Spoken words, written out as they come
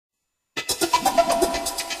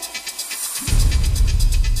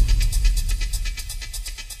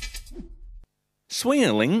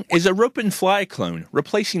Swingaling is a rope and fly clone,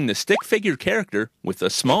 replacing the stick figure character with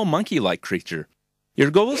a small monkey-like creature.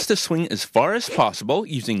 Your goal is to swing as far as possible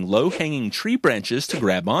using low-hanging tree branches to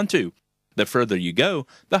grab onto. The further you go,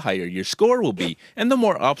 the higher your score will be, and the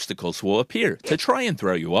more obstacles will appear to try and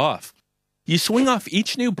throw you off. You swing off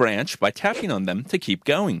each new branch by tapping on them to keep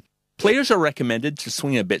going. Players are recommended to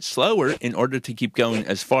swing a bit slower in order to keep going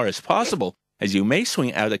as far as possible, as you may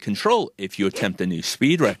swing out of control if you attempt a new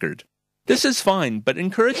speed record. This is fine, but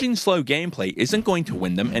encouraging slow gameplay isn't going to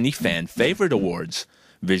win them any fan-favorite awards.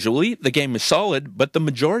 Visually, the game is solid, but the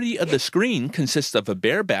majority of the screen consists of a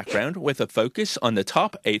bare background with a focus on the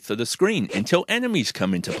top eighth of the screen until enemies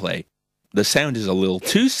come into play. The sound is a little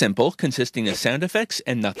too simple, consisting of sound effects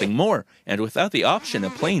and nothing more, and without the option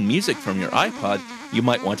of playing music from your iPod, you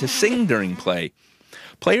might want to sing during play.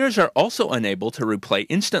 Players are also unable to replay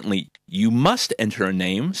instantly. You must enter a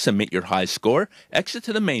name, submit your high score, exit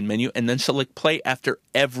to the main menu, and then select play after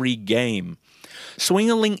every game.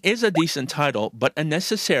 Swingaling is a decent title, but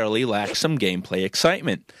unnecessarily lacks some gameplay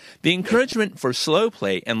excitement. The encouragement for slow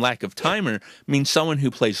play and lack of timer means someone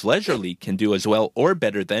who plays leisurely can do as well or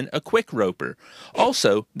better than a quick roper.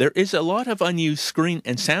 Also, there is a lot of unused screen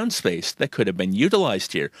and sound space that could have been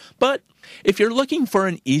utilized here, but if you're looking for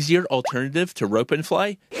an easier alternative to rope and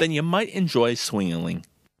fly, then you might enjoy Swingaling.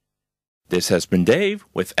 This has been Dave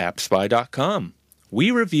with AppSpy.com.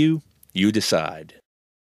 We review, you decide.